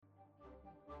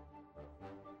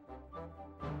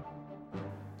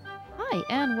Hi,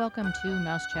 and welcome to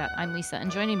Mouse Chat. I'm Lisa, and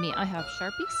joining me, I have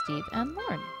Sharpie, Steve, and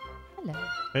Lauren. Hello.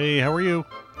 Hey, how are you?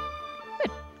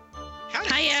 Good. Howdy.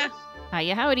 Hiya.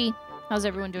 Hiya, howdy. How's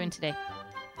everyone doing today?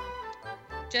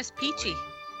 Just peachy.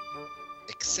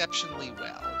 Exceptionally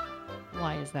well.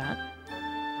 Why is that?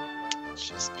 It's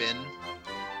just been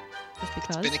Just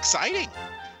because? it's been exciting.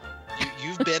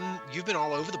 You've been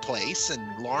all over the place,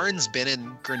 and Lauren's been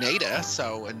in Grenada.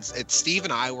 So and Steve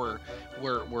and I were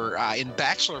in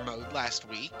bachelor mode last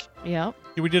week. Yep.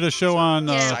 We did a show on.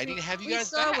 Exciting to have you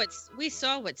guys back. We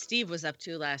saw what Steve was up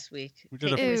to last week. We did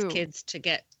Taking his Ew. kids to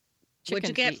get. What'd Chicken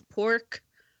you get? feet. Pork.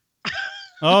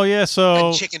 Oh yeah, so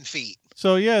And chicken feet.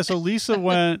 so Lisa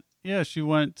went. Yeah, she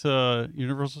went to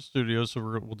Universal Studios, so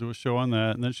we'll do a show on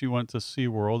that. And then she went to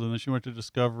SeaWorld, and then she went to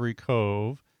Discovery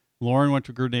Cove. Lauren went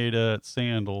to Grenada at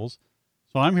Sandals.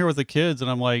 So I'm here with the kids,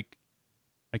 and I'm like,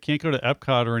 I can't go to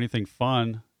Epcot or anything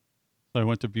fun. So I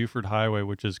went to Buford Highway,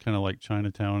 which is kind of like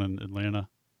Chinatown in Atlanta,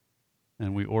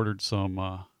 and we ordered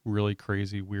some really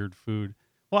crazy, weird food.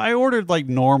 Well, I ordered like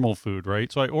normal food,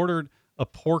 right? So I ordered a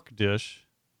pork dish,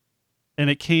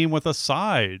 and it came with a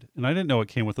side, and I didn't know it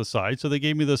came with a side, so they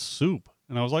gave me this soup,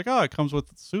 and I was like, oh, it comes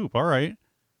with soup, all right.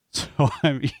 So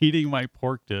I'm eating my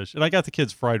pork dish, and I got the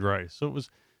kids fried rice. So it was,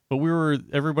 but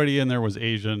everybody in there was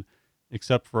Asian,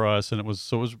 except for us, and it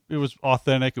was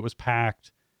authentic. It was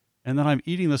packed, and then I'm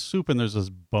eating the soup, and there's this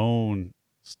bone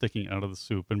sticking out of the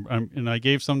soup, and I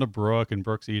gave some to Brooke, and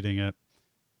Brooke's eating it,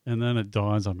 and then it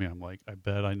dawns on me, I'm like, I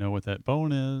bet I know what that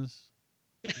bone is.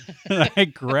 And I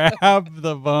grab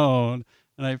the bone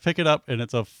and I pick it up, and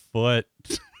it's a foot.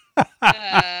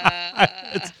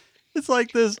 It's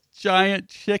like this giant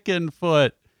chicken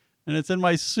foot, and it's in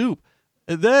my soup.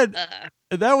 And then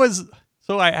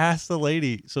so I asked the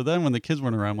lady. So then when the kids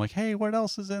went around, I'm like, hey, what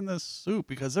else is in this soup?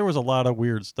 Because there was a lot of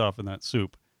weird stuff in that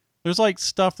soup. There's like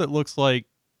stuff that looks like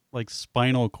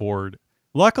spinal cord.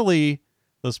 Luckily,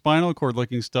 the spinal cord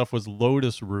looking stuff was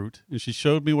lotus root, and she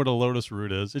showed me what a lotus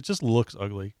root is. It just looks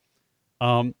ugly.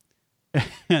 And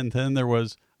then there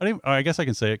was, I guess I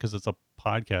can say it because it's a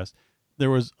podcast. There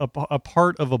was a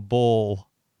part of a bowl,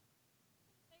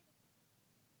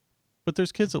 but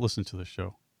there's kids that listen to the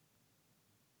show.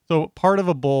 So part of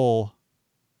a bowl,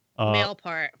 Male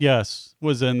part. yes,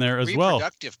 was in there as well.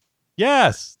 Reproductive.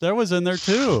 Yes, that was in there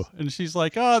too. And she's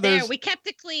like, oh, There, there's, we kept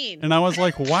it clean. and I was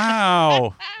like,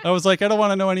 wow. I was like, I don't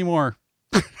want to know anymore.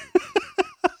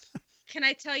 Can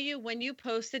I tell you, when you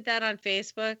posted that on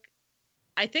Facebook,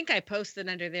 I think I posted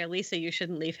under there, Lisa, you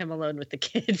shouldn't leave him alone with the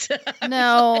kids. I was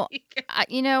No, like,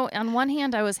 on one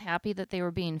hand, I was happy that they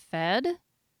were being fed,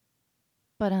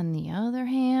 but on the other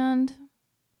hand,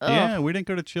 Yeah, we didn't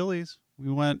go to Chili's. We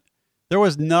went, there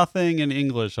was nothing in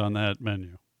English on that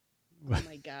menu. oh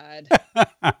my God.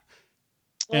 Well,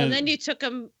 And- then you took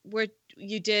them where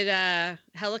you did a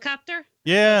helicopter.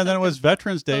 Yeah, and then it was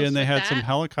Veterans Day, close and they with had some that?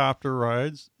 helicopter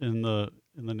rides in the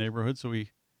neighborhood. So we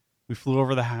flew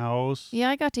over the house. yeah,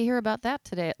 I got to hear about that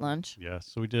today at lunch. Yeah,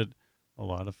 so we did a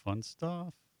lot of fun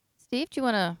stuff. Steve, do you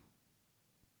want to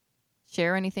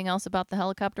share anything else about the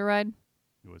helicopter ride?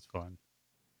 It was fun.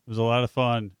 It was a lot of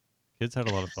fun. Kids had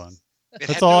a lot of fun. It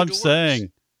That's had all no I'm doors.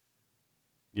 saying.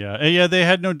 Yeah, and yeah, they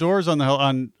had no doors on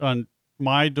on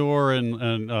my door and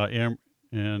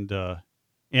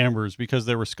Amber's because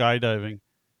they were skydiving.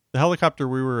 The helicopter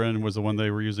we were in was the one they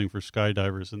were using for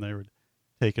skydivers, and they would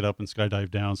take it up and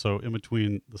skydive down. So in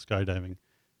between the skydiving,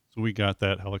 so we got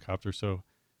that helicopter. So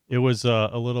it was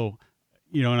a little,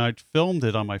 and I filmed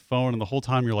it on my phone, and the whole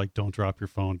time you're like, don't drop your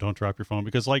phone,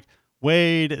 because like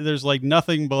Wade, there's like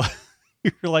nothing but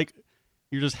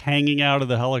you're just hanging out of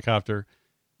the helicopter.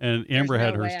 And Amber There's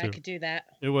had no hers way I too. could do that.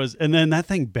 It was, and then that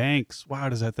thing banks. Wow,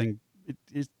 does that thing?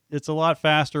 It's a lot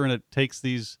faster, and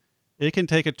it can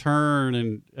take a turn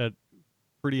and at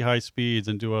pretty high speeds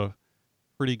and do a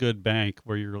pretty good bank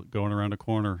where you're going around a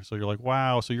corner. So you're like,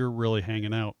 wow, so you're really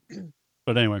hanging out.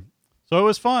 But anyway, so it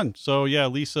was fun. So yeah,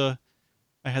 Lisa,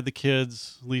 I had the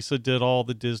kids. Lisa did all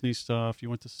the Disney stuff. You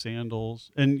went to Sandals,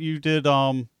 and you did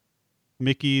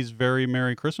Mickey's Very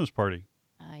Merry Christmas Party.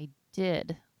 I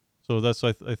did. So that's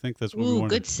I think that's what we Ooh, wanted.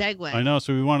 good segue. I know.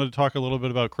 So we wanted to talk a little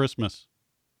bit about Christmas.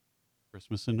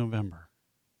 Christmas in November.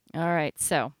 All right,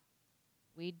 so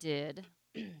we did.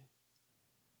 A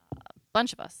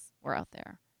bunch of us were out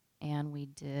there, and we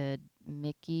did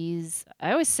Mickey's.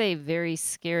 I always say very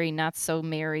scary, not so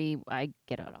merry. I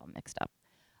get it all mixed up,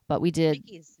 but we did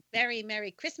Mickey's Very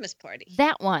Merry Christmas Party.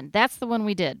 that one. That's the one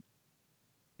we did.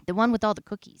 The one with all the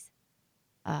cookies.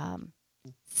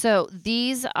 So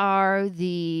these are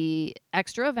the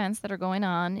extra events that are going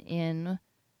on in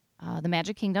the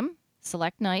Magic Kingdom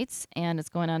select nights, and it's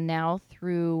going on now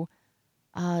through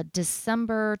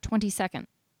December 22nd.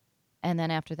 And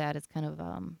then after that, it's kind of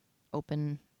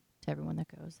open to everyone that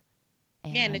goes.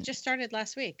 Yeah, and it just started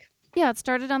last week. Yeah, it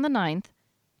started on the 9th,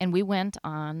 and we went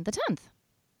on the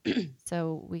 10th.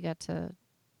 So we got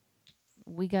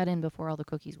in before all the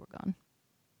cookies were gone.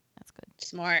 That's good.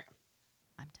 Smart.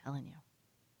 I'm telling you.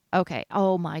 Okay.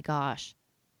 Oh my gosh.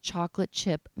 Chocolate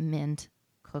chip mint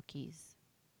cookies.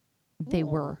 They Ooh.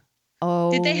 were.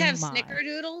 Oh, Did they have my.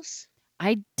 snickerdoodles?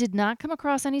 I did not come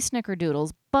across any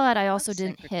snickerdoodles, but I also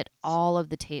didn't hit snickerdoodles. all of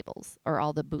the tables or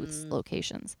all the booths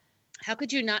locations. How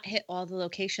could you not hit all the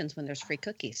locations when there's free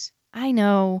cookies? I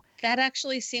know. That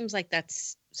actually seems like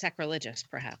that's sacrilegious,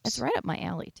 perhaps. It's right up my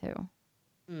alley, too.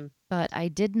 Mm. But I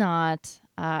did not.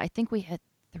 I think we hit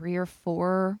 3 or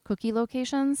 4 cookie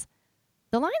locations.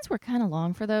 The lines were kind of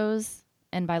long for those.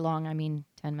 And by long, I mean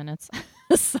 10 minutes.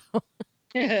 So,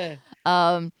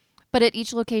 but at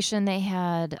each location, they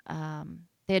had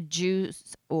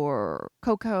juice or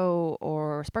cocoa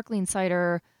or sparkling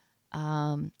cider.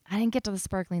 I didn't get to the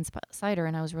sparkling cider,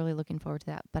 and I was really looking forward to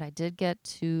that. But I did get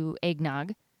to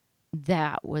eggnog.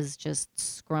 That was just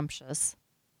scrumptious.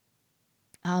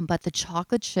 But the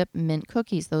chocolate chip mint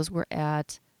cookies, those were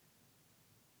at,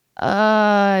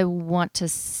 I want to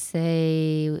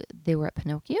say they were at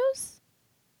Pinocchio's?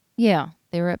 Yeah,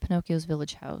 they were at Pinocchio's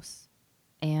Village House.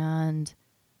 And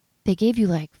they gave you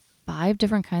like 5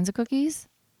 different kinds of cookies.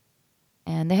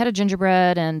 And they had a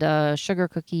gingerbread and a sugar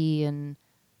cookie and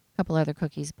a couple other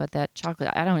cookies. But that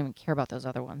chocolate, I don't even care about those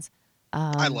other ones.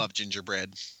 I love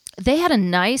gingerbread. They had a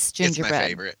nice gingerbread. It's my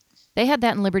favorite. They had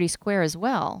that in Liberty Square as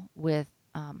well with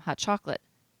hot chocolate,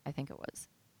 I think it was.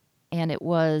 And it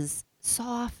was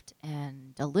soft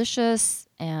and delicious,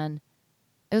 and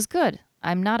it was good.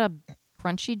 I'm not a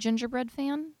crunchy gingerbread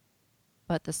fan,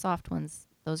 but the soft ones,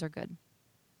 those are good.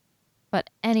 But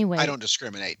anyway. I don't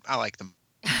discriminate. I like them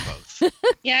both.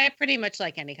 Yeah, I pretty much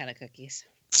like any kind of cookies.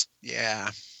 Yeah.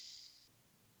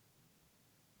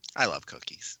 I love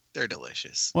cookies. They're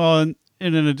delicious. Well, and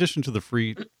in addition to the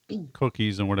free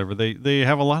cookies and whatever, they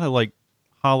have a lot of like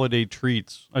holiday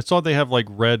treats. I saw they have like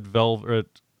red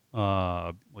velvet,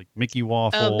 like Mickey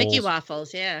waffles. Oh, Mickey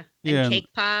waffles, yeah. Yeah, And cake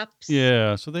pops.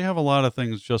 Yeah, so they have a lot of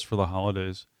things just for the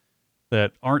holidays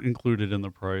that aren't included in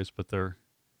the price, but they're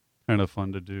kind of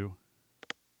fun to do.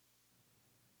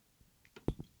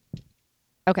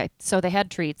 Okay, so they had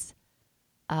treats.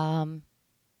 Because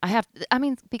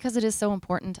it is so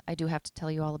important, I do have to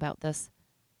tell you all about this.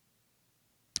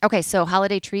 Okay, so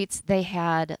holiday treats, they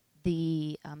had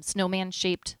the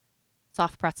snowman-shaped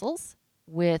soft pretzels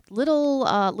with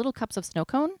little cups of snow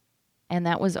cone, and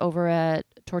that was over at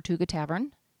Tortuga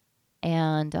Tavern.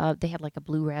 And they had like a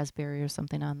blue raspberry or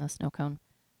something on the snow cone.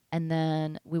 And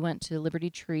then we went to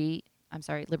Liberty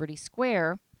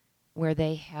Square, where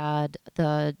they had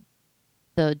the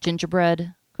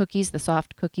gingerbread cookies, the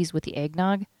soft cookies with the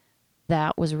eggnog.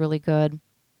 That was really good.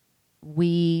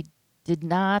 We did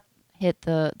not hit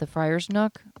the Friar's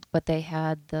Nook, but they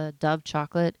had the Dove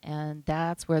chocolate, and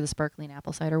that's where the sparkling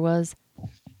apple cider was.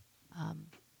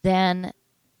 Then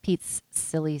Pete's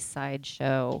Silly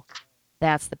Sideshow.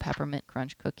 That's the peppermint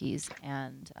crunch cookies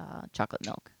and chocolate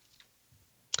milk.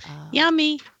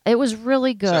 Yummy. It was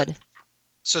really good.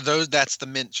 So that's the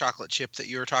mint chocolate chip that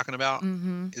you were talking about?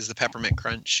 Mm-hmm. Is the peppermint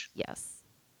crunch? Yes.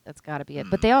 That's got to be it.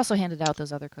 But they also handed out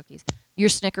those other cookies. Your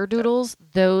snickerdoodles,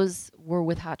 those were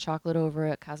with hot chocolate over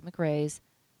at Cosmic Rays.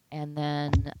 And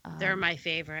then... they're my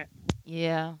favorite.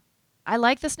 Yeah. I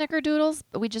like the snickerdoodles,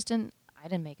 but I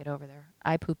didn't make it over there.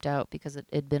 I pooped out because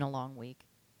it'd been a long week.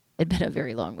 It'd been a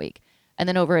very long week. And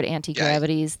then over at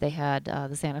Anti-Gravities, they had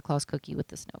the Santa Claus cookie with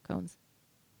the snow cones.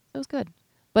 So it was good.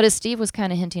 But as Steve was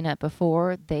kind of hinting at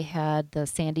before, they had the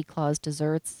Sandy Claus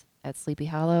desserts at Sleepy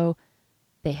Hollow.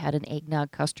 They had an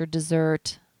eggnog custard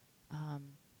dessert.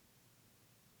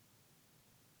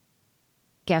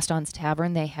 Gaston's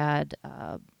Tavern, they had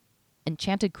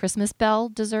Enchanted Christmas Bell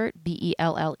dessert,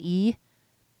 Belle.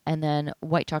 And then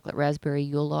white chocolate raspberry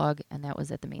Yule log, and that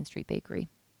was at the Main Street Bakery.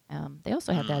 They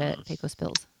also had that at Pecos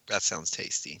Bills. That sounds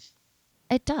tasty.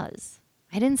 It does.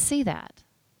 I didn't see that.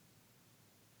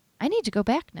 I need to go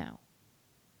back now.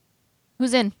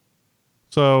 Who's in?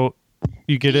 So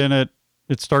you get in at,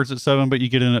 it starts at 7, but you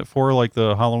get in at 4, like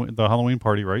the Halloween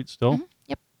party, right? Still? Mm-hmm.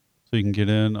 Yep. So you can get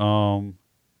in.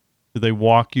 Do they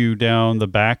walk you down the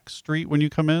back street when you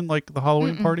come in, like the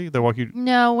Halloween party? They walk you.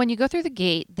 No, when you go through the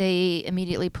gate, they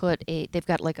immediately they've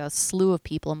got like a slew of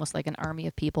people, almost like an army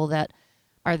of people that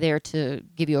are there to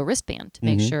give you a wristband to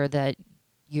make sure that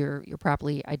you're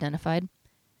properly identified.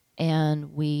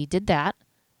 And we did that.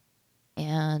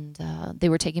 And they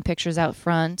were taking pictures out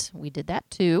front. We did that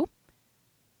too.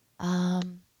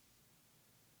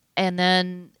 And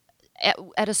then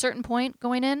at a certain point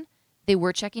going in, they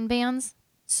were checking bands.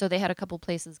 So they had a couple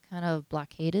places kind of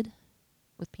blockaded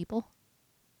with people.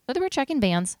 So they were checking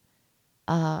bands.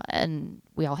 And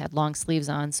we all had long sleeves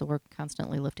on, so we're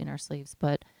constantly lifting our sleeves.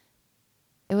 But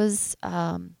it was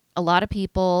a lot of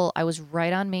people. I was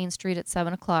right on Main Street at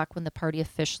 7 o'clock when the party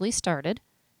officially started.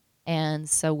 And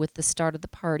so with the start of the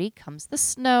party comes the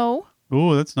snow.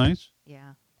 Oh, that's nice.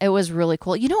 Yeah. It was really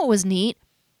cool. You know what was neat?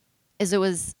 Is it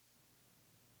was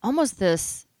almost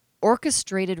this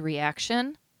orchestrated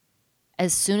reaction.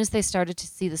 As soon as they started to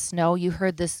see the snow, you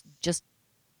heard this just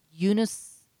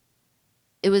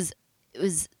It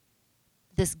was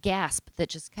this gasp that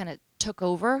just kind of took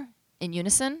over in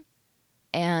unison.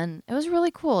 And it was really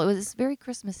cool. It was very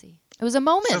Christmassy. It was a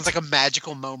moment. Sounds like a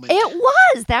magical moment. It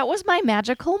was. That was my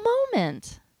magical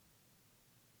moment.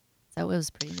 So it was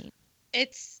pretty neat.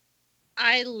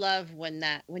 I love when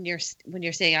you're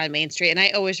staying on Main Street, and I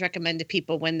always recommend to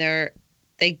people when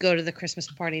they go to the Christmas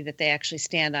party that they actually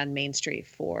stand on Main Street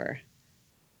for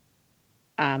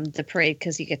the parade,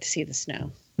 because you get to see the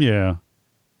snow. Yeah.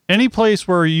 Any place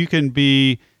where it can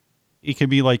be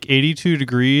like 82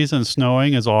 degrees and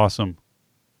snowing is awesome.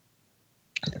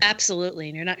 Absolutely,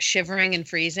 and you're not shivering and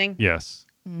freezing. Yes.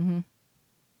 Mm-hmm.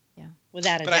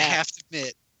 Without a But doubt. I have to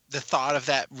admit, the thought of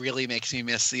that really makes me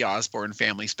miss the Osborne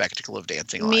family spectacle of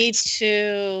dancing Me lights.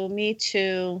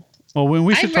 too. Well, when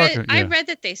we should talk. I read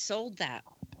that they sold that.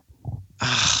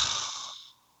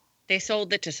 They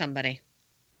sold it to somebody.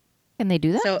 Can they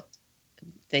do that? So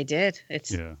they did.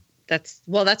 That's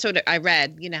what I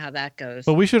read. You know how that goes.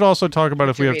 But we should also talk about,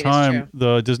 if we have Read is time, true.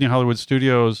 the Disney Hollywood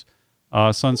Studios,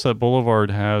 Sunset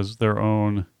Boulevard has their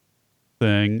own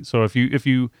thing. So if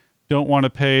you don't want to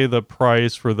pay the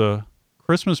price for the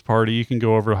Christmas party, you can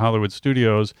go over to Hollywood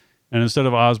Studios, and instead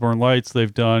of Osborne Lights,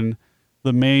 they've done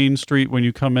the main street when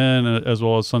you come in, as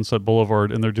well as Sunset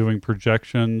Boulevard, and they're doing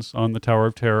projections on the Tower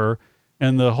of Terror,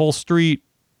 and the whole street,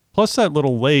 plus that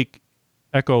little lake,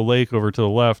 Echo Lake over to the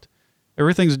left.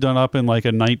 Everything's done up in like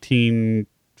a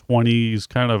 1920s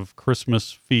kind of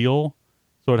Christmas feel.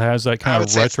 So it has that I kind would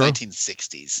of say it's retro.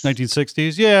 1960s.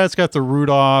 1960s. Yeah, it's got the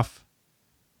Rudolph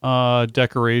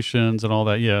decorations and all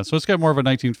that. Yeah, so it's got more of a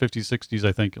 1950s, 60s,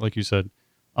 I think, like you said,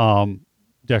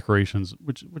 decorations,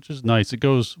 which is nice. It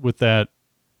goes with that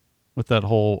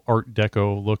whole Art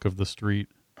Deco look of the street.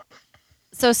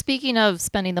 So speaking of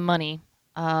spending the money,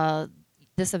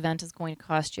 this event is going to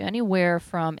cost you anywhere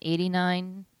from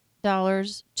 $89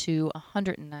 to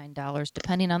 $109,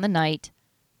 depending on the night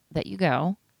that you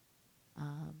go.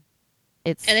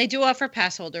 And they do offer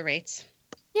pass holder rates.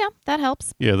 Yeah, that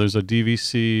helps. Yeah, there's a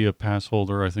DVC, a pass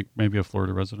holder, I think maybe a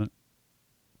Florida resident.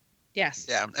 Yes.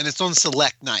 Yeah, and it's on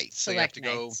select nights, so Select you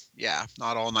have to nights. go. Yeah,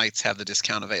 not all nights have the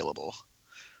discount available.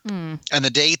 Hmm. And the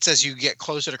dates, as you get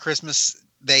closer to Christmas,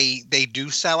 they do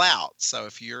sell out. So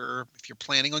if you're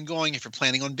planning on going, if you're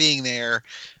planning on being there,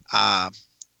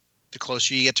 the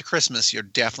closer you get to Christmas, you're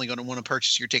definitely going to want to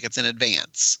purchase your tickets in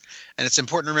advance. And it's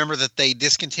important to remember that they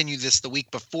discontinue this the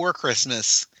week before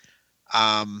Christmas.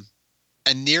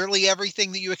 And nearly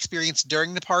everything that you experience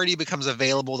during the party becomes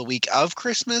available the week of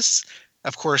Christmas,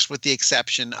 of course, with the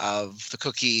exception of the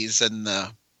cookies and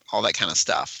all that kind of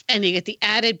stuff. And you get the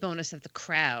added bonus of the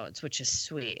crowds, which is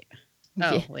sweet.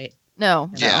 Oh, Yeah. wait. No,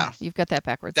 Yeah. you've got that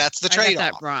backwards. That's the I got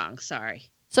trade-off. that wrong. Sorry.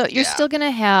 So you're Yeah. still going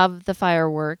to have the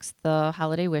fireworks, the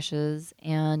holiday wishes,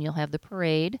 and you'll have the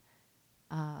parade.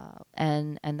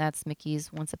 And that's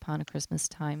Mickey's Once Upon a Christmas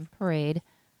Time parade.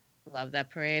 Love that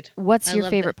parade. What's I your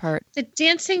love favorite part? The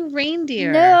dancing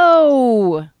reindeer.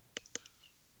 No.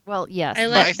 Well, yes, I that-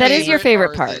 like that is your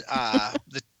favorite are part.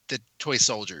 The toy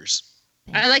soldiers.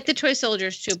 I like the toy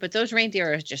soldiers too, but those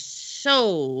reindeer are just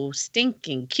so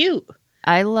stinking cute.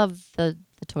 I love the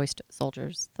toy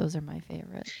soldiers. Those are my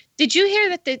favorite. Did you hear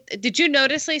that? Did you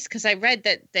notice, Lise? Because I read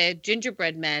that the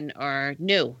gingerbread men are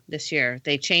new this year.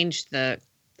 They changed the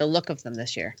look of them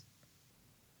this year.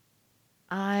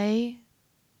 I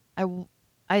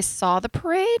saw the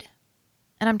parade,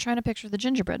 and I'm trying to picture the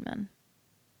gingerbread men.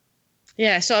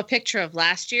 Yeah, I saw a picture of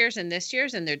last year's and this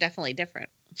year's, and they're definitely different.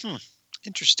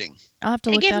 Interesting. I'll have to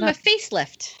They look gave that them up. a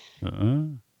facelift.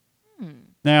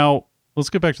 Now, let's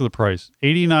get back to the price.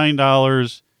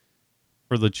 $89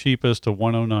 for the cheapest to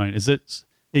 $109. Is it?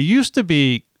 It used to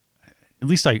be, at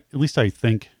least I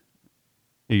think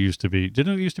it used to be.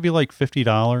 Didn't it used to be like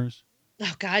 $50?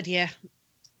 Oh God, yeah.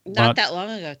 Not- Not that long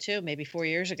ago, too. Maybe 4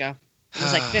 years ago. It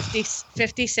was like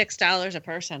 $56 a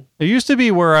person. It used to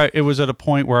be where it was at a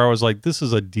point where I was like, this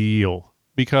is a deal,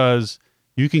 because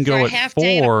you can For go a at half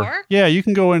day in a 4. park? Yeah, you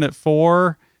can go in at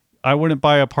 4. I wouldn't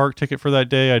buy a park ticket for that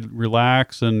day. I'd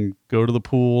relax and go to the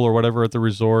pool or whatever at the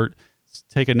resort,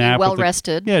 take a nap. Well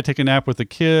rested. Yeah, take a nap with the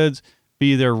kids,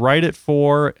 be there right at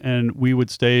 4, and we would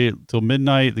stay till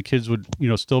midnight. The kids would,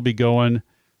 still be going.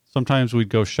 Sometimes we'd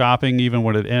go shopping even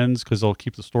when it ends because they'll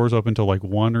keep the stores open till like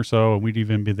 1 or so, and we'd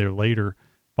even be there later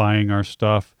buying our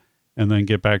stuff and then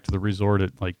get back to the resort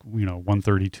at like,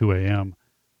 1:30, 2 a.m.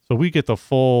 So we get the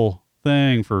full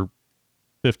thing for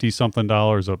 $50-something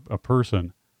a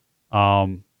person.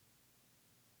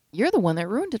 You're the one that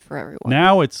ruined it for everyone.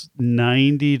 Now it's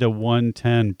 90 to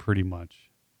 110 pretty much.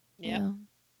 Yeah.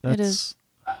 That's It is.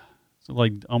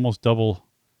 like almost double.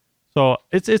 So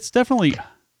it's definitely,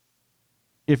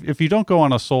 if you don't go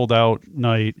on a sold out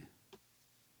night,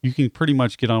 you can pretty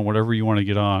much get on whatever you want to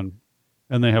get on,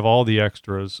 and they have all the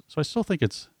extras. So I still think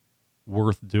it's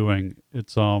worth doing.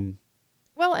 It's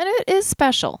Well, and it is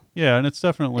special. yeah, and it's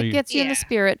definitely It gets you in the Yeah.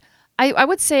 spirit. I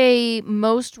would say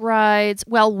most rides.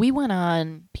 Well, we went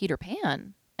on Peter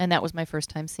Pan, and that was my first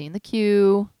time seeing the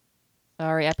queue.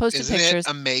 Sorry, I posted Isn't pictures.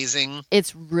 it amazing?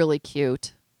 It's really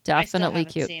cute. I still Definitely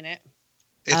haven't cute. seen it.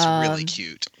 It's really Um,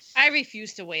 cute. I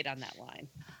refuse to wait on that line.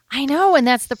 I know, and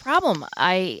that's the problem.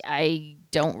 I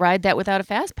don't ride that without a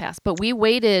fast pass, but we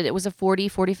waited. It was a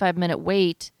 45 minute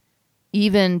wait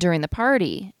even during the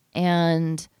party,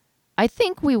 and I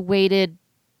think we waited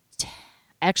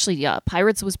actually, yeah,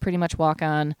 Pirates was pretty much walk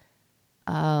on.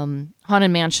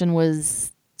 Haunted Mansion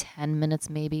was 10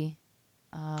 minutes maybe.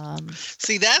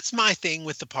 See, that's my thing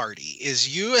with the party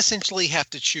is you essentially have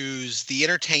to choose the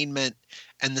entertainment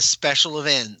and the special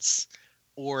events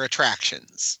or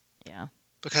attractions Yeah.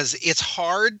 because it's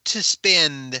hard to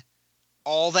spend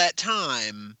all that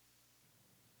time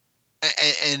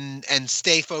and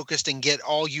stay focused and get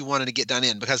all you wanted to get done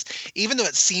in, because even though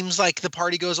it seems like the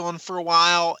party goes on for a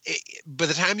while, by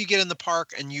the time you get in the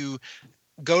park and you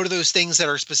go to those things that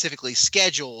are specifically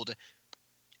scheduled,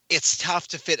 it's tough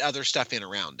to fit other stuff in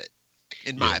around it,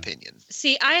 in my opinion.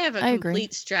 See, I have a I agree.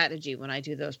 complete strategy when I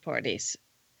do those parties.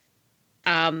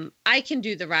 I can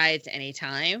do the rides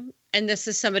anytime, and this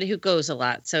is somebody who goes a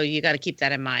lot, so you got to keep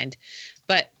that in mind.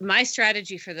 But my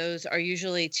strategy for those are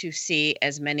usually to see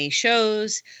as many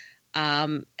shows,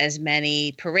 as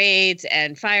many parades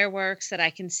and fireworks that I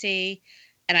can see,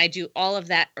 and I do all of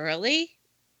that early,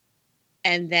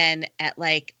 and then at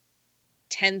like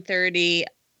 10:30,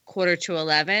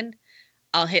 10:45,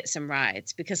 I'll hit some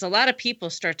rides because a lot of people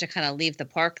start to kind of leave the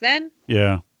park then.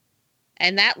 yeah.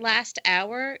 And that last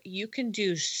hour, you can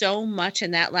do so much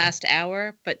in that last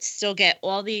hour, but still get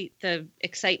all the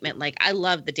excitement. Like, I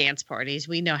love the dance parties.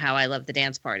 We know how I love the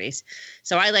dance parties.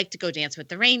 So I like to go dance with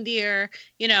the reindeer.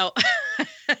 I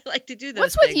like to do those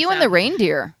What's with things. you and the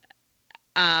reindeer?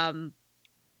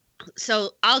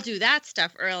 So I'll do that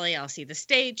stuff early. I'll see the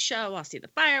stage show. I'll see the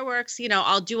fireworks.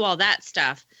 I'll do all that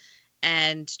stuff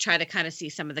and try to kind of see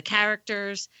some of the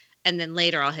characters. And then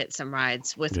later I'll hit some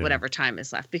rides with whatever time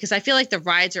is left, because I feel like the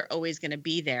rides are always going to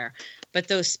be there. But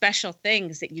those special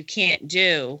things that you can't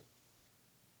do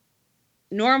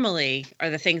normally are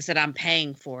the things that I'm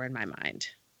paying for in my mind,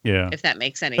 Yeah. if that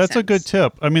makes any sense. That's a good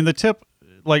tip. I mean, the tip,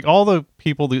 like all the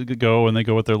people that go and they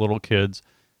go with their little kids,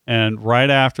 and right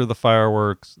after the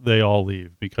fireworks, they all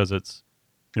leave because it's,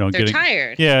 They're getting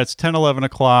tired. Yeah, it's 10, 11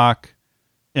 o'clock,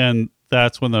 and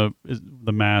that's when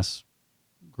the mass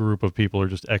group of people are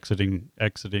just exiting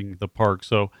the park.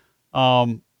 So,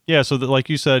 so like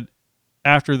you said,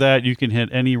 after that you can hit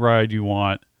any ride you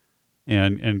want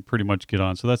and pretty much get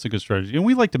on. So that's a good strategy. And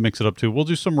we like to mix it up too. We'll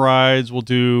do some rides. We'll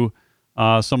do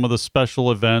some of the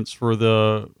special events for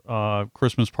the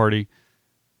Christmas party.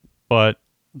 But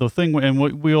the thing, and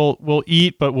we'll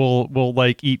eat, but we'll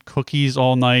like eat cookies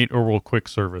all night, or we'll quick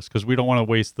service because we don't want to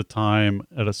waste the time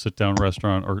at a sit down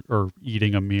restaurant or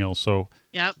eating a meal. So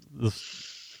Yep.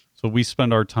 So we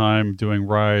spend our time doing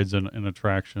rides and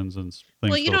attractions and things.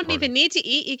 Well, you for the don't party. even need to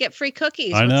eat. You get free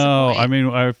cookies. I What's the know. point? I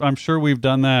mean, I'm sure we've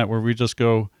done that where we just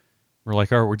go. We're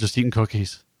like, all right, we're just eating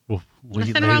cookies. We'll eat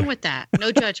Nothing later. wrong with that.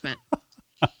 No judgment.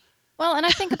 Well, and I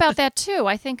think about that too.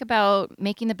 I think about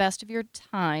making the best of your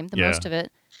time, the most of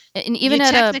it. And even you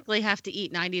at technically have to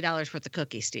eat $90 worth of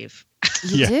cookies, Steve.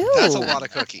 you Yeah. do. That's a lot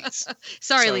of cookies.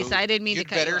 Sorry, So Lisa. I didn't mean to You'd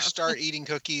cut you better off. start eating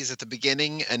cookies at the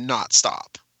beginning and not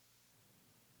stop.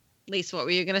 Lisa, what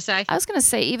were you going to say? I was going to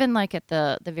say, even like at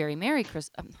the very merry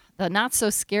the not so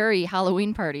scary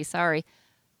Halloween party. Sorry,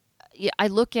 I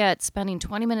look at spending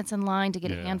 20 minutes in line to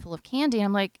get a Yeah. handful of candy. And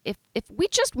I'm like, if we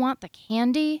just want the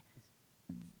candy,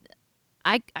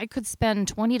 I could spend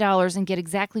 $20 and get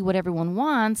exactly what everyone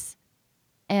wants,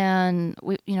 and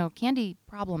candy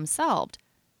problem solved.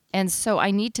 And so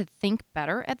I need to think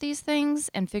better at these things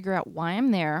and figure out why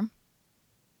I'm there,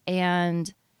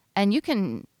 and you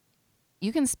can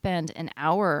spend an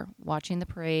hour watching the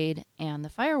parade and the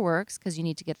fireworks because you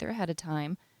need to get there ahead of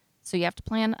time. So you have to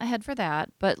plan ahead for that.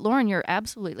 But Lauren, you're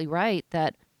absolutely right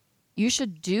that you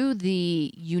should do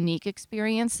the unique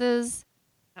experiences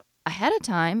ahead of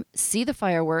time, see the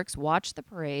fireworks, watch the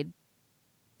parade,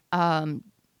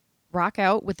 rock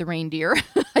out with the reindeer,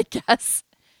 I guess.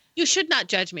 You should not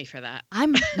judge me for that.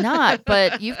 I'm not,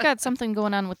 but you've got something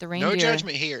going on with the reindeer. No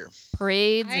judgment here.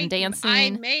 Parades and dancing. I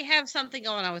may have something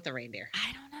going on with the reindeer.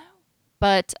 I don't know.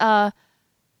 But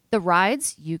the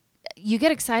rides, you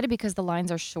get excited because the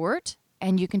lines are short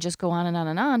and you can just go on and on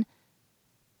and on.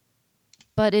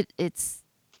 But it's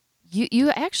you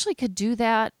actually could do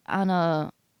that on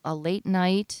a late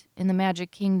night in the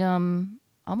Magic Kingdom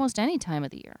almost any time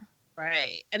of the year.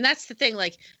 Right. And that's the thing.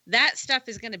 Like, that stuff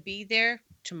is going to be there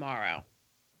tomorrow.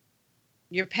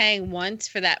 You're paying once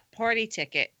for that party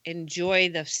ticket. Enjoy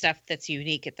the stuff that's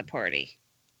unique at the party.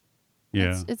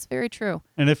 Yeah. It's very true.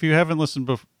 And if you haven't listened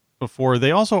before,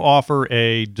 they also offer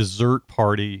a dessert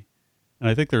party, and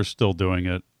I think they're still doing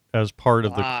it as part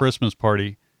of the Christmas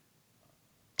party.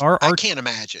 I can't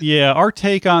imagine. Yeah, our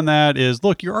take on that is,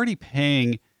 look, you're already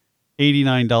paying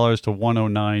 $89 to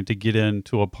 $109 to get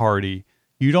into a party.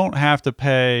 You don't have to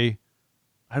pay.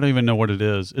 I don't even know what it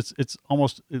is. It's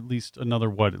almost at least another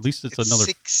what? At least it's another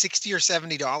 $60 or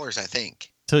 $70, I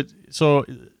think.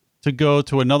 To go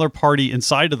to another party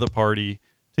inside of the party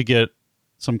to get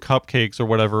some cupcakes or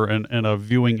whatever and a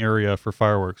viewing area for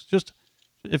fireworks. Just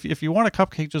if you want a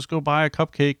cupcake, just go buy a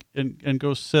cupcake and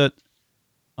go sit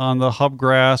on the hub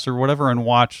grass or whatever and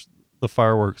watch the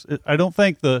fireworks. I don't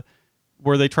think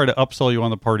where they try to upsell you on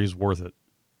the party is worth it.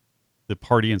 The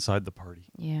party inside the party.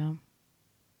 Yeah.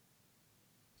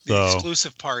 The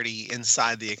exclusive party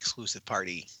inside the exclusive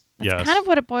party. That's kind of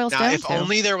what it boils down to. If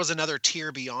only there was another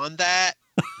tier beyond that,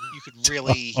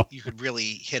 you could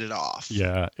really hit it off.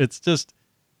 Yeah, it's just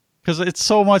because it's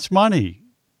so much money,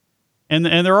 and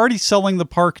they're already selling the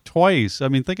park twice. I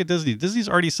mean, think of Disney. Disney's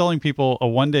already selling people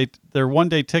their one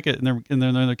day ticket, and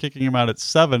then they're kicking them out at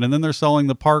 7, and then they're selling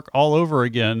the park all over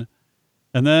again,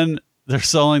 and then they're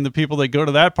selling the people that go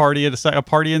to that party at a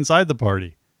party inside the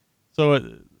party.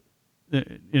 So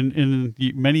in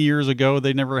many years ago,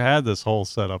 they never had this whole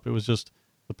setup. It was just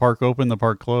the park open, the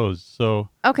park closed. So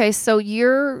okay, so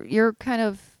you're kind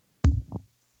of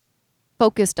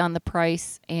focused on the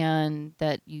price and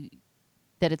that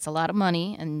it's a lot of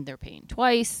money and they're paying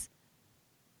twice.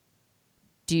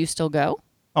 Do you still go?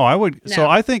 Oh, I would. No. So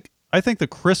I think the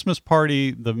Christmas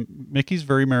party, the Mickey's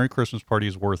Very Merry Christmas Party,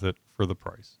 is worth it for the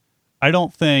price. I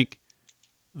don't think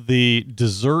the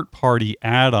dessert party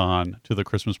add-on to the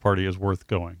Christmas party is worth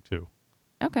going to.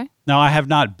 Okay. Now, I have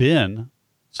not been.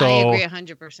 So, I agree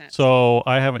 100%. So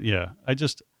I haven't. Yeah, I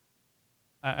can't.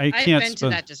 I've been to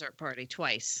that dessert party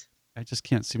twice. I just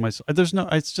can't see myself. There's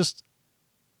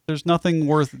nothing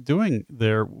worth doing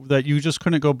there that you just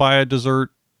couldn't go buy a dessert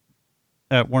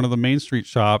at one of the Main Street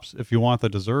shops if you want the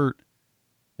dessert,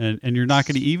 and you're not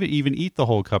going to even eat the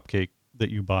whole cupcake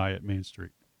that you buy at Main Street.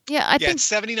 Yeah, I think it's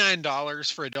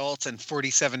 $79 for adults and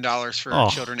 $47 for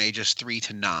children ages 3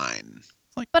 to 9.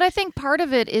 But I think part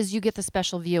of it is you get the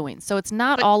special viewing, so it's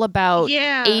not all about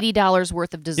 $80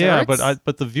 worth of desserts. Yeah,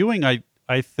 but the viewing,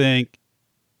 I think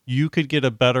you could get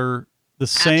the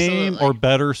same or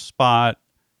better spot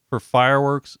for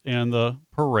fireworks and the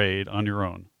parade on your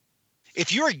own.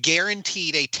 If you're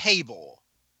guaranteed a table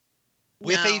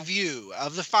with a view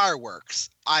of the fireworks,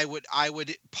 I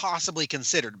would possibly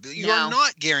consider. You're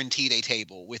not guaranteed a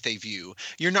table with a view.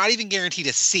 You're not even guaranteed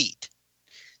a seat.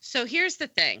 So here's the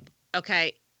thing.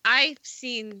 Okay, I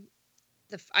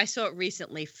saw it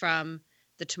recently from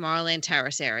the Tomorrowland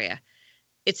Terrace area.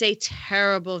 It's a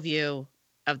terrible view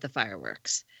of the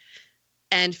fireworks.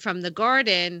 And from the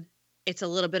garden, it's a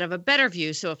little bit of a better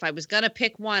view. So if I was going to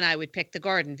pick one, I would pick the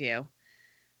garden view.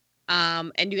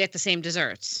 And you get the same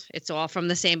desserts. It's all from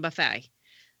the same buffet.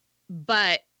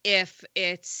 But if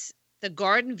it's the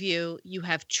garden view, you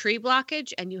have tree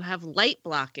blockage and you have light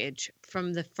blockage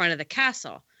from the front of the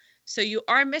castle. So you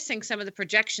are missing some of the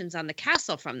projections on the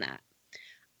castle from that.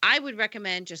 I would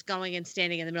recommend just going and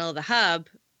standing in the middle of the hub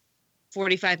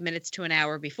 45 minutes to an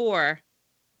hour before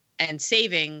and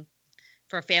saving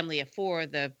for a family of 4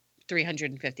 the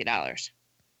 $350.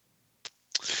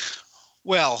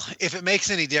 Well, if it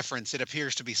makes any difference, it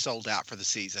appears to be sold out for the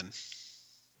season.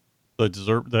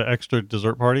 The extra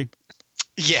dessert party?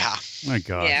 Yeah. My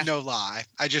God. Yeah. No lie.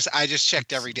 I just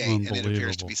checked every day and it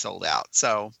appears to be sold out.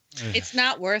 So it's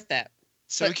not worth it.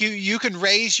 So But- you can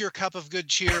raise your cup of good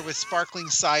cheer with sparkling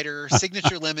cider,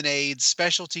 signature lemonades,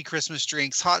 specialty Christmas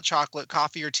drinks, hot chocolate,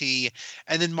 coffee, or tea,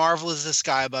 and then marvel as the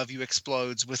sky above you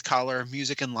explodes with color,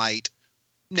 music, and light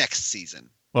next season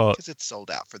Well, because it's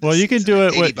sold out for this. well, you can season do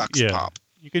at it $80 with a pop.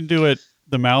 You can do it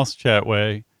the mouse chat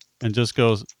way and just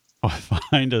go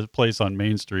find a place on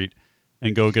Main Street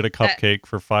and go get a cupcake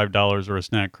for $5 or a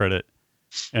snack credit,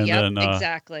 and Yep, then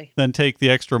exactly. then take the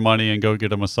extra money and go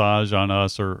get a massage on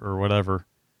us or whatever,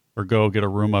 or go get a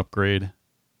room upgrade.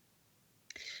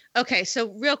 Okay, so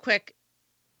real quick,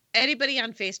 anybody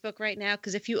on Facebook right now?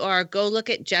 Because if you are, go look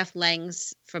at Jeff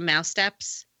Lang's from Mouse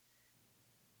Steps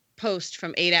post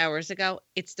from 8 hours ago.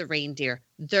 It's the reindeer.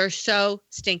 They're so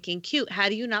stinking cute. How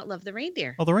do you not love the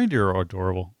reindeer? Oh, the reindeer are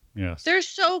adorable. Yes. They're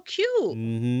so cute.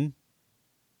 Mm-hmm.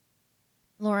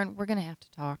 Lauren, we're gonna have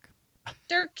to talk.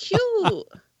 They're cute.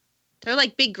 They're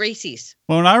like big Gracies.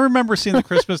 Well, and I remember seeing the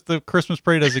Christmas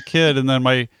parade as a kid, and then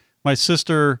my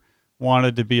sister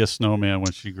wanted to be a snowman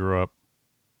when she grew up.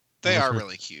 They That was are her-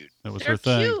 really cute. That was They're her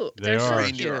thing. cute. They They're so are. cute.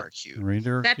 Reindeer are cute.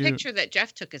 Reindeer are That cute. picture that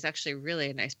Jeff took is actually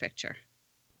really a nice picture.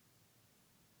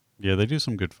 Yeah, they do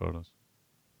some good photos.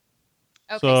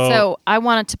 Okay, So- so I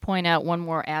wanted to point out one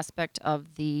more aspect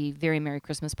of the Very Merry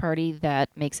Christmas Party that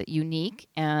makes it unique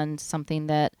and something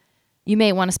that you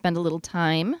may want to spend a little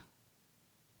time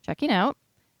checking out.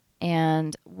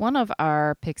 And one of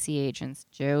our Pixie agents,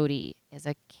 Jody, is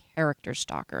a character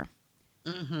stalker.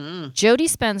 Mm-hmm. Jody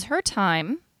spends her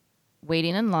time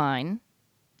waiting in line.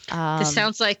 This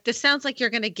sounds like you're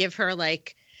gonna give her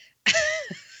like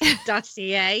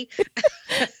dossier.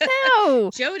 No.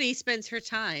 Jody spends her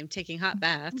time taking hot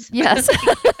baths. Yes.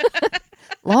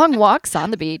 Long walks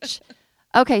on the beach.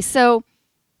 Okay, so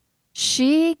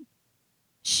she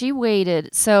waited.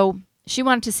 So she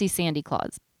wanted to see Sandy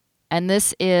Claus. And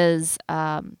this is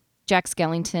Jack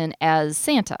Skellington as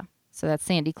Santa. So that's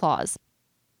Sandy Claus.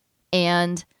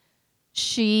 And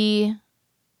she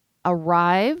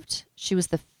arrived. She was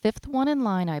the fifth one in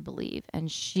line, I believe.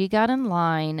 And she got in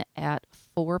line at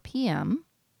 4 p.m.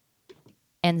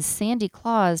 And Sandy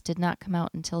Claus did not come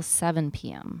out until 7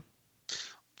 p.m.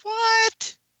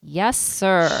 What? Yes,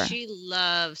 sir. She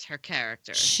loves her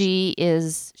characters. She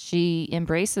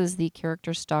embraces the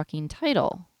character stalking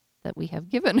title that we have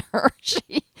given her.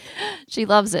 She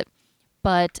loves it.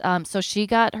 But so she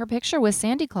got her picture with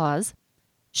Sandy Claus.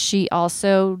 She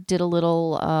also did a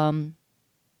little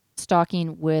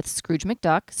stalking with Scrooge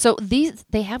McDuck. So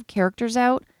they have characters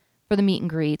out for the meet and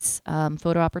greets,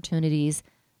 photo opportunities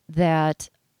that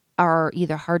are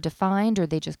either hard to find or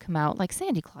they just come out like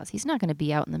Sandy Claus. He's not going to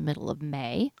be out in the middle of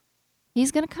May.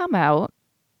 He's going to come out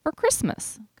for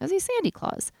Christmas because he's Sandy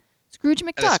Claus. Scrooge At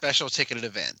a McDuck. special ticketed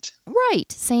event.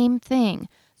 Right, same thing.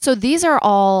 So these are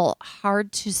all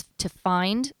hard to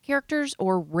find characters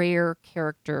or rare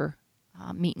character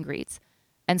meet and greets.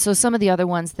 And so some of the other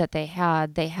ones that they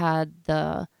had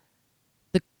the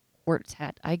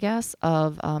quartet, I guess,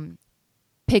 of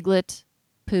Piglet,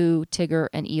 Pooh, Tigger,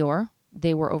 and Eeyore.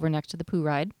 They were over next to the Pooh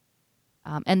ride,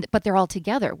 but they're all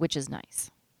together, which is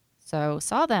nice. So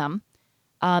saw them.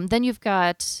 Then you've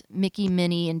got Mickey,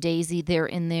 Minnie, and Daisy. They're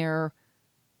in their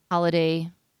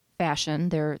holiday fashion.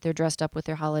 They're dressed up with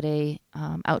their holiday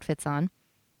outfits on.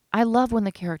 I love when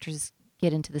the characters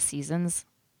get into the seasons.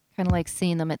 Kind of like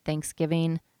seeing them at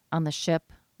Thanksgiving on the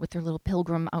ship with their little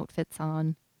pilgrim outfits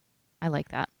on. I like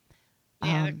that.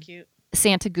 Yeah, they're cute.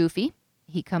 Santa Goofy,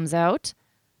 he comes out.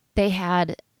 They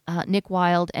had Nick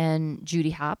Wilde and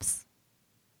Judy Hopps.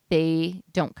 They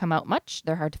don't come out much.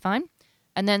 They're hard to find.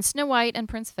 And then Snow White and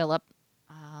Prince Philip.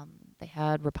 They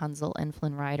had Rapunzel and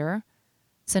Flynn Rider.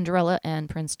 Cinderella and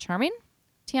Prince Charming.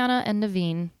 Tiana and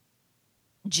Naveen.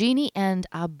 Genie and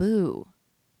Abu.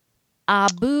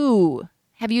 Abu.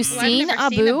 Have you Oh, I've seen never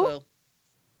Abu? seen Abu.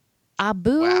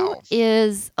 Abu Wow.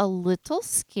 is a little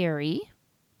scary.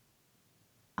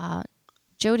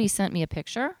 Jody sent me a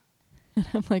picture. And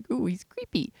I'm like, ooh, he's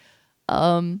creepy.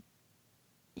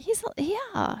 He's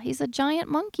a giant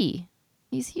monkey.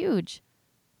 He's huge.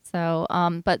 So,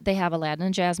 but they have Aladdin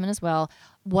and Jasmine as well.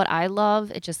 What I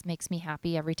love, it just makes me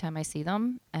happy every time I see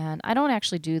them. And I don't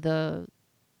actually do the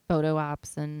photo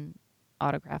ops and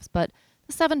autographs, but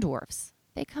the Seven Dwarfs,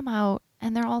 they come out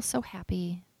and they're all so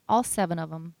happy. All 7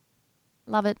 of them.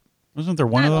 Love it. Wasn't there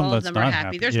one Not of them all that's of them not are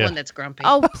happy. There's Yeah. one that's grumpy.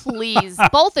 Oh, please.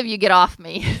 Both of you get off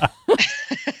me.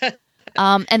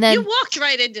 And then you walked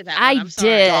right into that. I one. I'm sorry.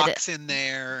 did. Doc's in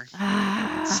there.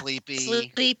 Ah, Sleepy.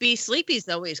 Sleepy's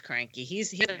always cranky.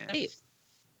 He's Yeah. late.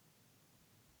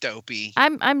 Dopey.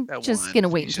 I'm That just one. gonna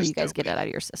wait He's until you just guys get it dopey. out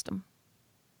of your system.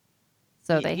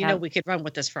 So they you know have. we could run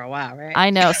with this for a while, right? I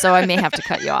know, so I may have to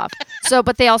cut you off. So,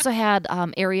 but they also had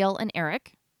Ariel and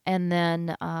Eric, and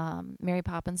then Mary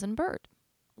Poppins and Bert.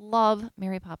 Love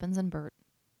Mary Poppins and Bert.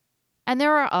 And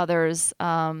there are others,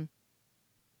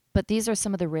 but these are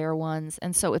some of the rare ones.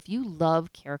 And so if you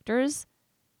love characters,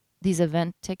 these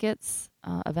event tickets,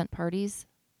 event parties,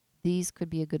 these could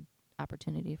be a good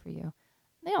opportunity for you.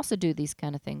 They also do these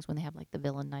kind of things when they have like the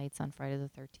villain nights on Friday the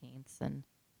 13th and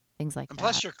things like And that.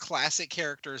 plus, your classic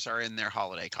characters are in their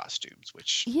holiday costumes,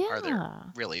 which are there Yeah.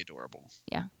 really adorable.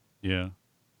 Yeah.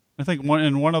 I think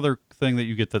one other thing that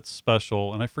you get that's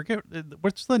special, and I forget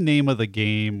what's the name of the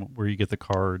game where you get the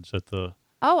cards at the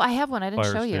Oh, I have one. I didn't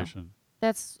fire show you. station.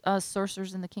 That's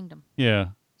Sorcerers in the Kingdom. Yeah.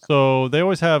 So they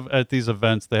always have at these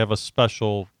events, they have a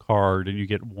special card, and you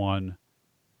get one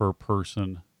per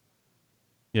person.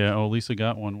 Yeah. Oh, Lisa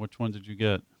got one. Which one did you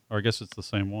get? Or I guess it's the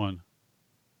same one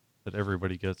that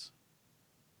everybody gets.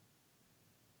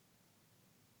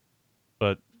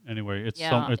 But anyway, it's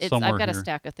Yeah, somewhere I've got here. a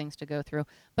stack of things to go through.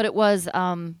 But it was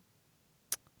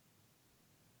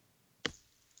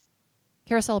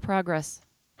Carousel of Progress.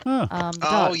 Huh. The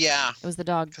Oh dog. yeah, It was the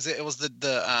dog. because it was the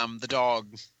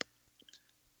dog.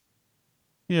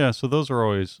 Yeah. So those are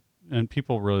always, and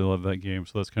people really love that game.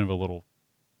 So that's kind of a little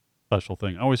special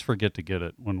thing. I always forget to get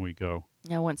it when we go.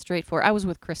 Yeah, I went straight for. I was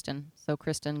with Kristen, so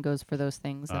Kristen goes for those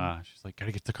things. And, She's like,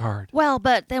 gotta get the card. well,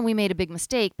 but then we made a big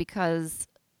mistake because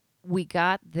we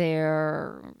got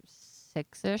there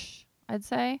 6-ish, I'd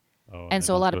say, Oh, and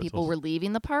so a don't lot do of it people till- were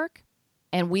leaving the park,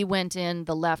 and we went in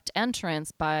the left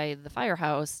entrance by the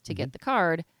firehouse to get the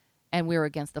card, and we were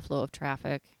against the flow of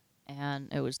traffic,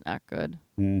 and it was not good.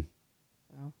 Mm.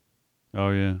 So Oh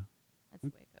yeah. that's the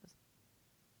way it goes.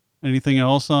 Anything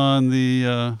else on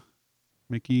the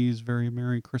Mickey's Very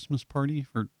Merry Christmas Party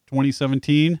for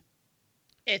 2017?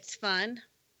 It's fun.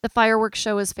 The fireworks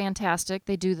show is fantastic.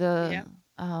 They do the, Yep.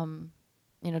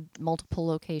 multiple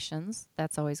locations.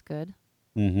 That's always good.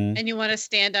 Mm-hmm. And you want to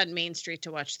stand on Main Street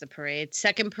to watch the parade.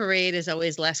 Second parade is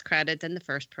always less crowded than the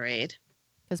first parade.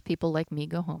 Because people like me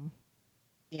go home.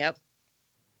 Yep.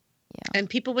 Yeah. And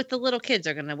people with the little kids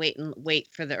are going to wait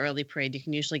for the early parade. You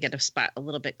can usually get a spot a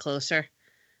little bit closer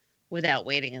without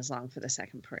waiting as long for the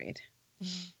second parade.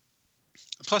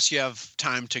 Plus, you have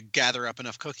time to gather up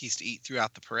enough cookies to eat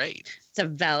throughout the parade. It's a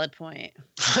valid point.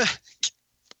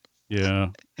 Yeah,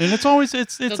 and it's always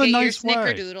it's Go a get nice your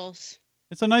way. snickerdoodles.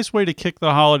 It's a nice way to kick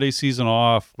the holiday season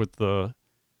off with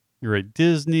you're at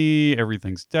Disney,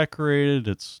 everything's decorated,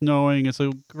 it's snowing. It's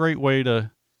a great way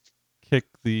to kick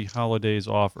the holidays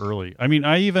off early. I mean,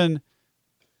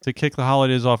 to kick the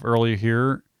holidays off early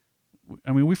here,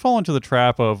 I mean, we fall into the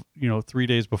trap of, 3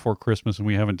 days before Christmas and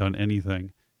we haven't done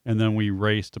anything. And then we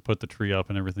race to put the tree up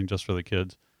and everything just for the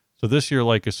kids. So this year,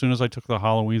 like as soon as I took the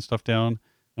Halloween stuff down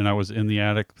and I was in the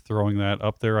attic throwing that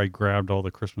up there, I grabbed all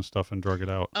the Christmas stuff and drug it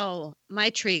out. Oh, my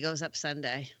tree goes up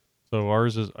Sunday. So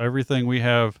ours is everything. We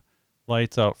have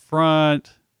lights out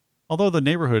front. Although the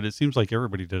neighborhood, it seems like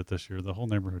everybody did it this year. The whole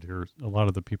neighborhood here, a lot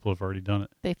of the people have already done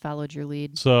it. They followed your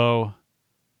lead. So,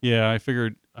 yeah, I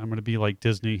figured I'm going to be like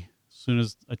Disney. As soon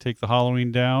as I take the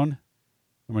Halloween down,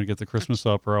 I'm going to get the Christmas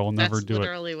up or I will never That's do it.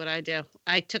 literally what I do.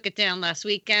 I took it down last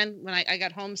weekend. When I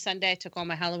got home Sunday, I took all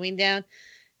my Halloween down.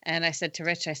 And I said to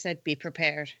Rich, I said, be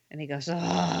prepared. And he goes,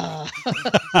 oh.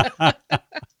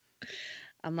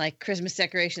 I'm like, Christmas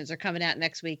decorations are coming out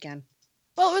next weekend.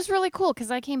 Well, it was really cool because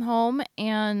I came home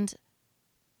and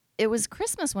it was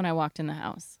Christmas when I walked in the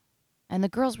house. And the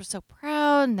girls were so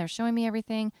proud and they're showing me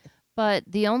everything. But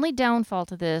the only downfall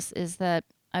to this is that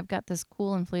I've got this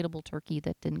cool inflatable turkey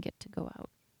that didn't get to go out.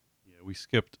 Yeah, we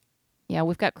skipped Yeah,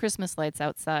 we've got Christmas lights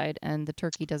outside and the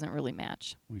turkey doesn't really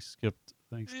match.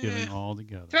 Thanksgiving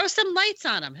altogether. Throw some lights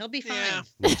on him. He'll be fine. Yeah,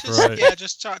 That's just, right. yeah,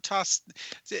 just toss.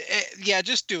 Yeah,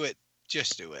 just do it.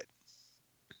 Just do it.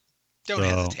 Don't So-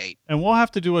 hesitate. And we'll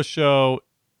have to do a show,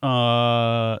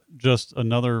 just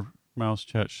another Mouse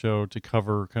Chat show to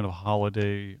cover kind of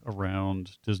holiday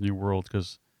around Disney World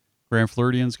because Grand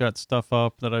Floridian's got stuff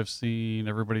up that I've seen.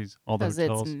 All the Because it's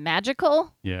hotels.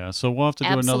 magical. Yeah, so we'll have to do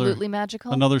Absolutely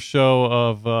magical. another show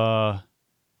of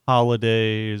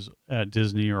holidays at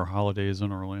Disney or holidays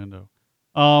in Orlando.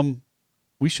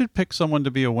 We should pick someone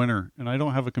to be a winner, and I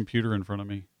don't have a computer in front of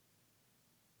me.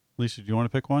 Lisa, do you want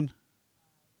to pick one?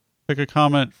 Pick a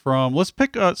comment from. Let's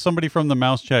pick somebody from the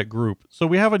Mouse Chat group. So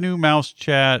we have a new Mouse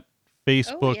Chat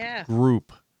Facebook yeah.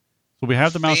 group. So we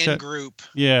have the Mouse Fan Chat group.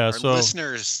 Yeah. Our So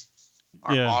listeners,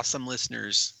 our Yeah. awesome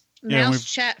listeners. Yeah, Mouse we've-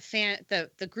 Chat fan,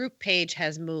 the group page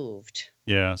has moved.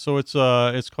 yeah. So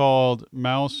it's called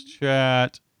Mouse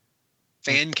Chat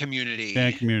Fan community.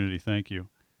 Fan Community. Thank you.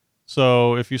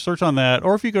 So if you search on that,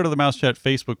 or if you go to the Mouse Chat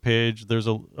Facebook page, there's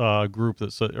a group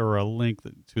or a link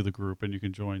to the group, and you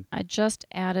can join. I just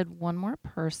added one more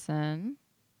person.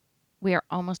 We are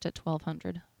almost at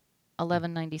 1,200.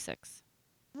 1,196.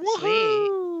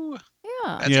 Woohoo!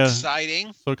 Yeah. That's Yeah.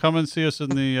 exciting. So come and see us in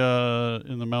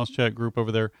the Mouse Chat group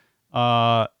over there,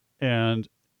 and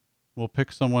we'll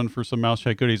pick someone for some Mouse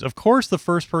Chat goodies. Of course, the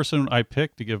first person I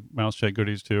picked to give Mouse Chat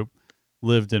goodies to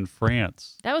lived in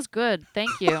France. That was good. Thank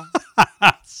you.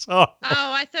 So Oh,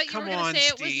 I thought you Come were going on, to say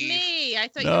it was Steve. me. I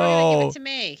thought you were going to give it to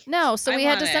me. No, so I we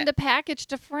had to want send it. a package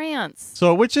to France.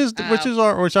 So which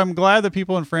I'm glad that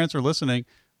people in France are listening,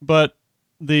 but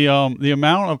the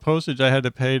amount of postage I had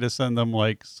to pay to send them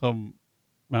like some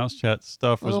Mouse Chat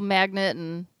stuff A little was magnet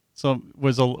and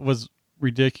was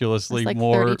ridiculously it's like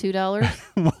more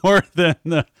 $32. more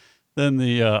than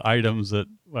the items that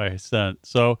I sent.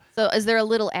 So So is there a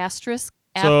little asterisk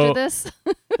So- after this?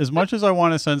 as much as I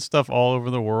want to send stuff all over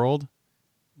the world,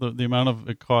 the amount of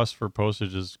it costs for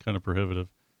postage is kind of prohibitive.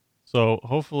 So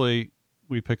hopefully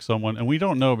we pick someone, and we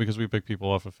don't know because we pick people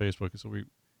off of Facebook, so we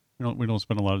don't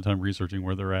spend a lot of time researching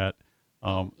where they're at.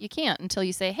 You can't until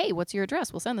you say, "Hey, what's your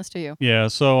address? We'll send this to you." Yeah,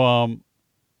 so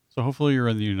hopefully you're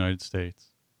in the United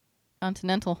States,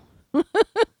 Continental.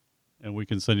 and we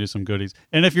can send you some goodies.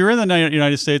 And if you're in the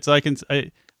United States, I can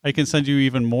send you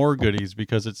even more goodies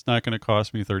because it's not going to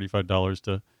cost me $35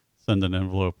 to send an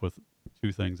envelope with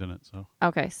 2 things in it. So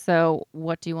Okay, so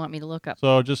what do you want me to look up?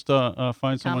 just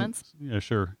find someone. Comments? Yeah,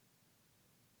 sure.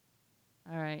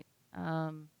 All right.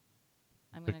 I'm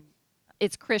gonna.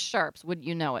 It's Chris Sharps. Wouldn't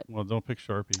you know it? Well, don't pick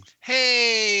Sharpie.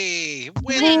 Hey, Hey,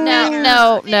 winner! no, winner.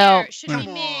 no. There, it should be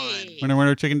Come me.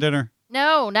 Winner, chicken dinner.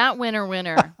 No, not winner.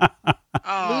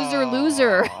 Oh,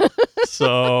 Loser.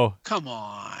 So Come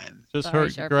on. just Sorry,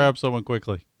 Sharpie. grab someone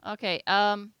quickly. Okay.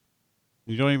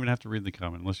 You don't even have to read the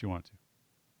comment unless you want to.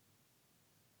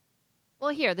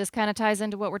 Well, here, this kind of ties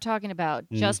into what we're talking about.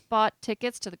 Mm. Just bought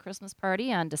tickets to the Christmas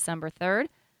party on December 3rd.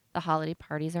 The holiday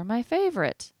parties are my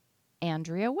favorite.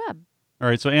 Andrea Webb. All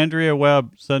right, so Andrea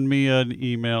Webb, send me an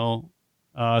email,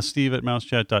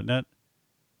 steve@mousechat.net,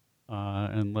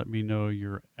 and let me know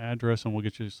your address, and we'll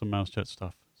get you some Mouse Chat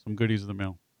stuff, some goodies in the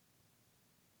mail.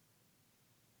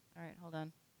 All right, hold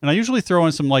on. And I usually throw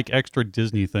in some like extra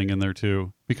Disney thing in there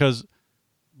too, because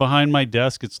behind my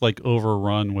desk it's like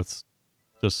overrun with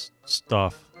just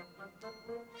stuff.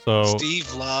 So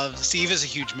Steve is a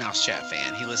huge Mouse Chat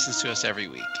fan. He listens to us every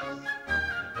week.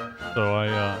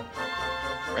 I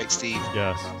Right, Steve?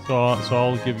 yes, so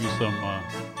I'll give you some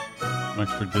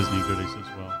extra Disney goodies as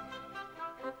well.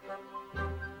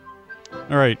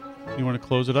 All right, you want to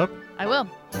close it up? I will.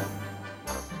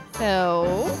 So,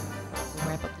 we'll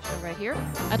wrap up the show right here.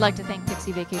 I'd like to thank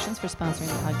Pixie Vacations for sponsoring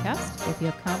the podcast. If you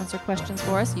have comments or questions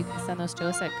for us, you can send those to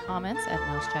us at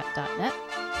comments@mousechat.net.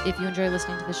 If you enjoy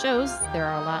listening to the shows, there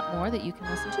are a lot more that you can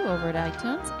listen to over at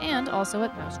iTunes and also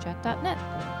at mousechat.net.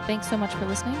 Thanks so much for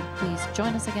listening. Please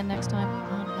join us again next time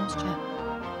on Mouse Chat.